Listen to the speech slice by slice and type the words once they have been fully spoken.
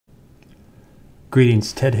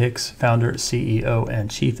Greetings, Ted Hicks, founder, CEO,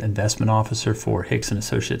 and Chief Investment Officer for Hicks &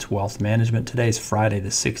 Associates Wealth Management. Today is Friday, the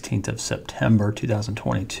 16th of September,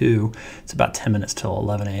 2022. It's about 10 minutes till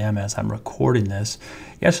 11 a.m. as I'm recording this.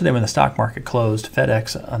 Yesterday, when the stock market closed,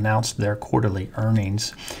 FedEx announced their quarterly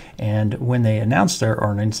earnings. And when they announced their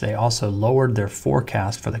earnings, they also lowered their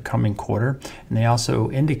forecast for the coming quarter. And they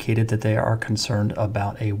also indicated that they are concerned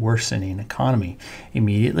about a worsening economy.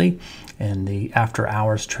 Immediately, in the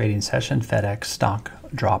after-hours trading session, FedEx stock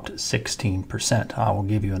dropped 16%. I will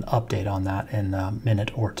give you an update on that in a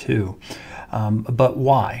minute or two. But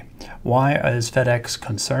why? Why is FedEx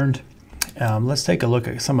concerned? Let's take a look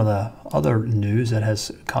at some of the other news that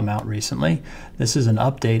has come out recently. This is an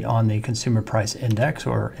update on the consumer price index,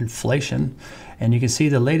 or inflation, and you can see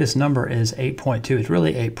the latest number is 8.2. It's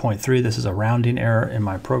really 8.3. This is a rounding error in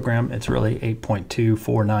my program. It's really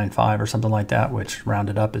 8.2495 or something like that, which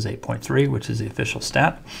rounded up is 8.3, which is the official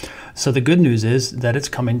stat. So the good news is that it's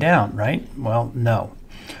coming down, right? Well, no.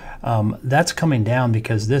 That's coming down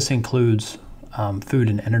because this includes food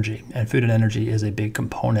and energy, and food and energy is a big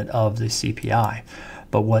component of the CPI.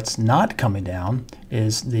 But what's not coming down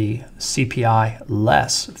is the CPI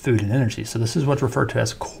less food and energy. So this is what's referred to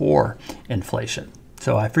as core inflation.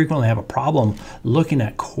 So I frequently have a problem looking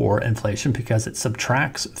at core inflation because it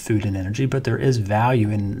subtracts food and energy, but there is value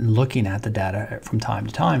in looking at the data from time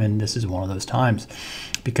to time, and this is one of those times.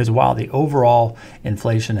 Because while the overall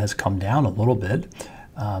inflation has come down a little bit,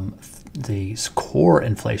 the core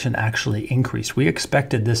inflation actually increased. We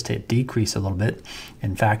expected this to decrease a little bit.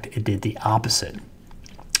 In fact, it did the opposite.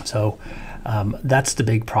 So that's the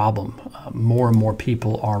big problem. More and more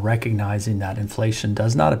people are recognizing that inflation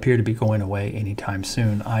does not appear to be going away anytime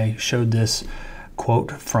soon. I showed this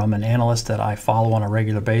quote from an analyst that I follow on a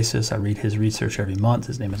regular basis. I read his research every month.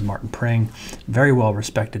 His name is Martin Pring, very well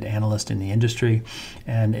respected analyst in the industry.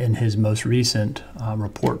 And in his most recent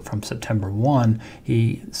report from September 1,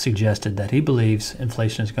 he suggested that he believes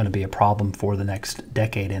inflation is going to be a problem for the next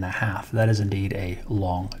decade and a half. That is indeed a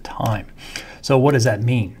long time. So what does that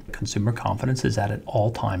mean? Consumer confidence is at an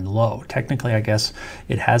all-time low. Technically, I guess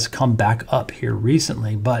it has come back up here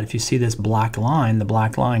recently, but if you see this black line, the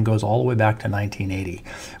black line goes all the way back to 1980.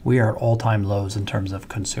 We are at all-time lows in terms of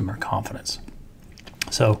consumer confidence.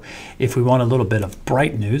 So if we want a little bit of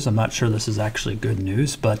bright news, I'm not sure this is actually good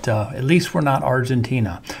news, but at least we're not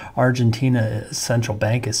Argentina. Argentina central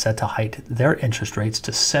bank is set to hike their interest rates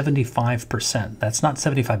to 75%. That's not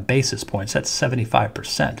 75 basis points, that's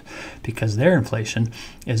 75%, because their inflation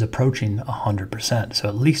is approaching 100%. So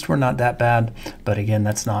at least we're not that bad, but again,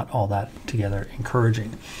 that's not all that together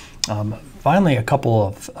encouraging. Finally, a couple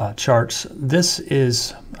of charts. This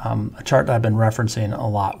is a chart that I've been referencing a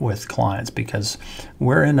lot with clients because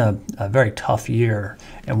we're in a very tough year.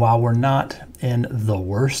 And while we're not in the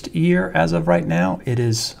worst year as of right now, it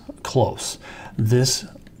is close. This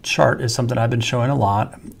chart is something I've been showing a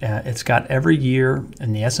lot. It's got every year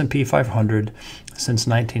in the S&P 500 since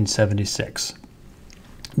 1976.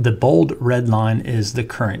 The bold red line is the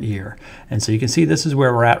current year. And so you can see this is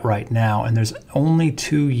where we're at right now. And there's only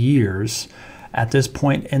 2 years at this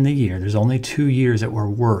point in the year. There's only 2 years that were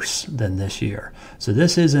worse than this year. So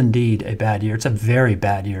this is indeed a bad year. It's a very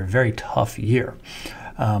bad year, very tough year.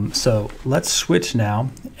 So let's switch now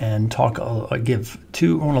and talk. I want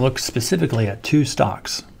to look specifically at 2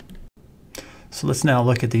 stocks. So let's now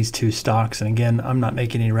look at these 2 stocks. And again, I'm not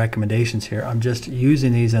making any recommendations here. I'm just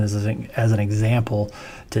using these as an example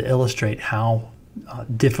to illustrate how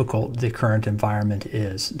difficult the current environment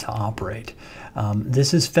is to operate.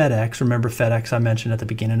 This is FedEx. Remember FedEx, I mentioned at the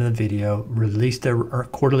beginning of the video, released their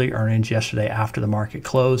quarterly earnings yesterday after the market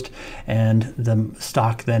closed, and the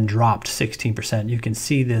stock then dropped 16%. You can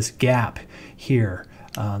see this gap here.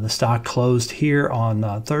 The stock closed here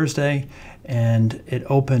on Thursday, and it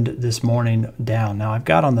opened this morning down. Now I've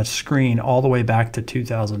got on the screen all the way back to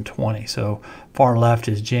 2020. So far left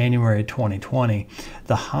is January 2020.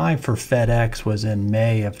 The high for FedEx was in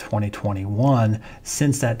May of 2021.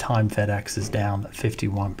 Since that time, FedEx is down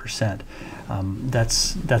 51%.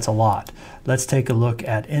 That's a lot. Let's take a look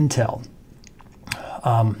at Intel.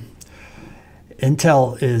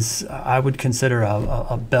 Intel is, I would consider,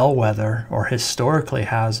 a bellwether, or historically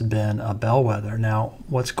has been a bellwether. Now,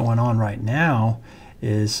 what's going on right now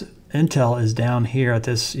is Intel is down here at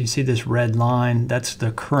this. You see this red line? That's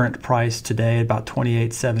the current price today, about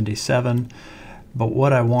 $28.77. But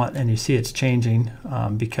what I want, and you see it's changing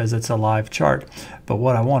because it's a live chart, but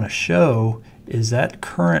what I want to show is that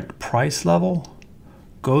current price level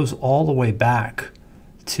goes all the way back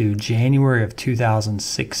to January of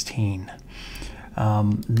 2016.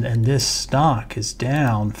 And this stock is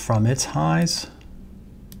down from its highs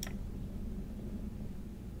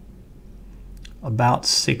about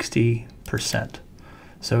 60%.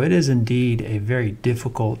 So it is indeed a very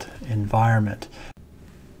difficult environment.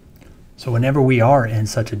 So whenever we are in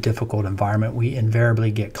such a difficult environment, we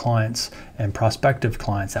invariably get clients and prospective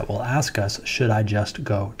clients that will ask us, should I just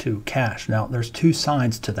go to cash? Now, there's two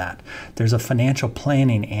sides to that. There's a financial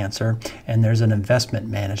planning answer and there's an investment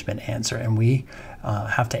management answer, and we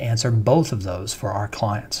have to answer both of those for our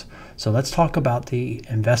clients. So let's talk about the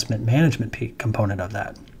investment management component of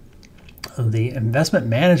that. The investment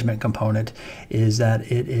management component is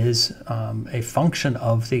that it is a function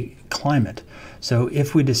of the climate. So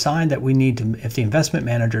if we decide that we need to, if the investment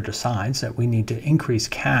manager decides that we need to increase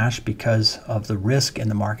cash because of the risk in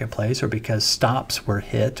the marketplace or because stops were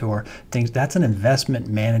hit or things, that's an investment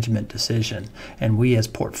management decision. And we as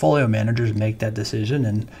portfolio managers make that decision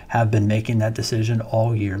and have been making that decision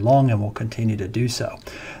all year long and will continue to do so.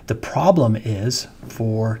 The problem is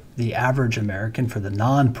for the average American, for the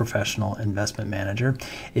non-professional investment manager,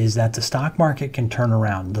 is that the stock market can turn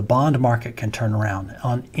around, the bond market can turn around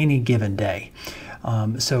on any given day.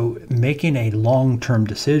 So making a long-term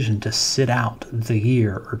decision to sit out the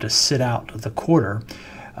year or to sit out the quarter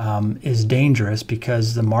is dangerous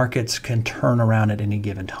because the markets can turn around at any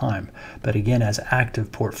given time. But again, as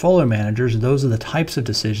active portfolio managers, those are the types of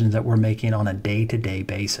decisions that we're making on a day-to-day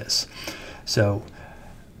basis. So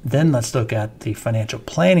then let's look at the financial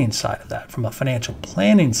planning side of that. From a financial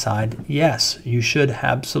planning side, yes, you should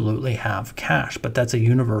absolutely have cash, but that's a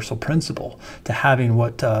universal principle to having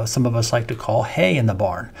what some of us like to call hay in the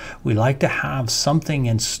barn. We like to have something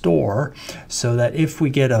in store so that if we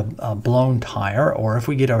get a blown tire, or if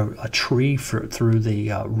we get a tree through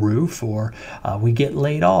the roof, or we get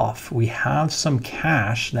laid off, we have some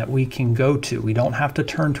cash that we can go to. We don't have to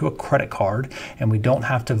turn to a credit card, and we don't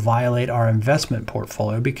have to violate our investment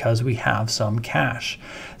portfolio because we have some cash.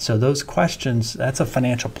 So those questions, that's a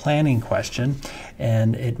financial planning question,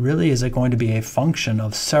 and it really is going to be a function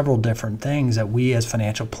of several different things that we as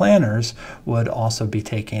financial planners would also be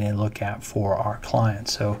taking a look at for our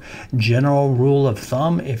clients. So general rule of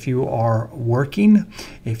thumb, if you are working,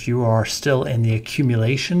 if you are still in the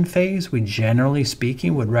accumulation phase, we generally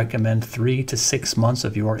speaking would recommend 3 to 6 months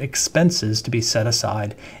of your expenses to be set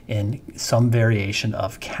aside in some variation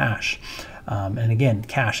of cash. And again,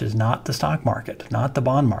 cash is not the stock market, not the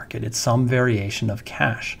bond market. It's some variation of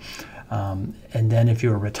cash. And then if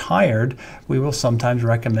you're retired, we will sometimes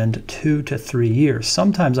recommend 2 to 3 years.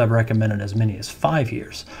 Sometimes I've recommended as many as 5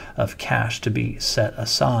 years of cash to be set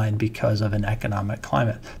aside because of an economic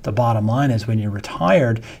climate. The bottom line is when you're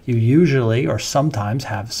retired, you usually or sometimes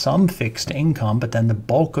have some fixed income, but then the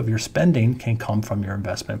bulk of your spending can come from your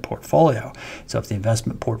investment portfolio. So if the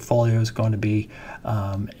investment portfolio is going to be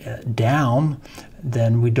down,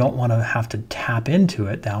 then we don't want to have to tap into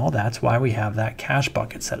it now. That's why we have that cash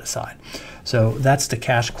bucket set aside. So that's the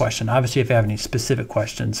cash question. Obviously, if you have any specific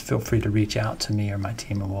questions, feel free to reach out to me or my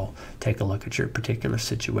team, and we'll take a look at your particular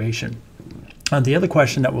situation. The other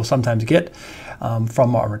question that we'll sometimes get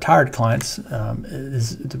from our retired clients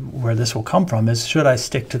is where this will come from is, should I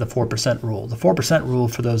stick to the 4% rule? The 4% rule,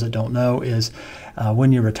 for those that don't know, is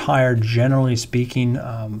when you're retired, generally speaking,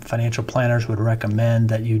 financial planners would recommend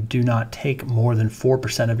that you do not take more than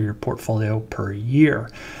 4% of your portfolio per year.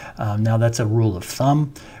 Now that's a rule of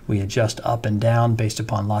thumb. We adjust up and down based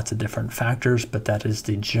upon lots of different factors, but that is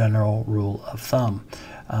the general rule of thumb.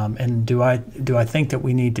 And do I think that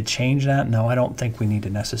we need to change that? No, I don't think we need to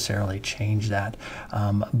necessarily change that.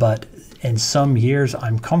 But in some years,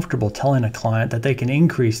 I'm comfortable telling a client that they can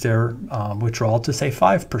increase their withdrawal to, say,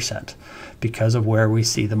 5% because of where we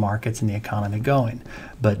see the markets and the economy going.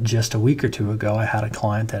 But just a week or two ago, I had a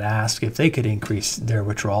client that asked if they could increase their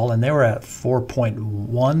withdrawal, and they were at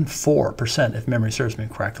 4.14%, if memory serves me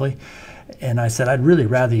correctly. And I said, I'd really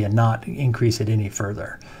rather you not increase it any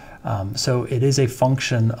further. So it is a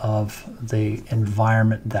function of the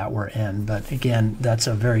environment that we're in. But again, that's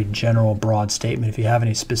a very general, broad statement. If you have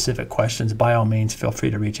any specific questions, by all means, feel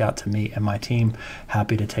free to reach out to me and my team.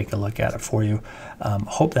 Happy to take a look at it for you.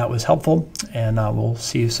 Hope that was helpful, and we'll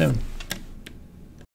see you soon.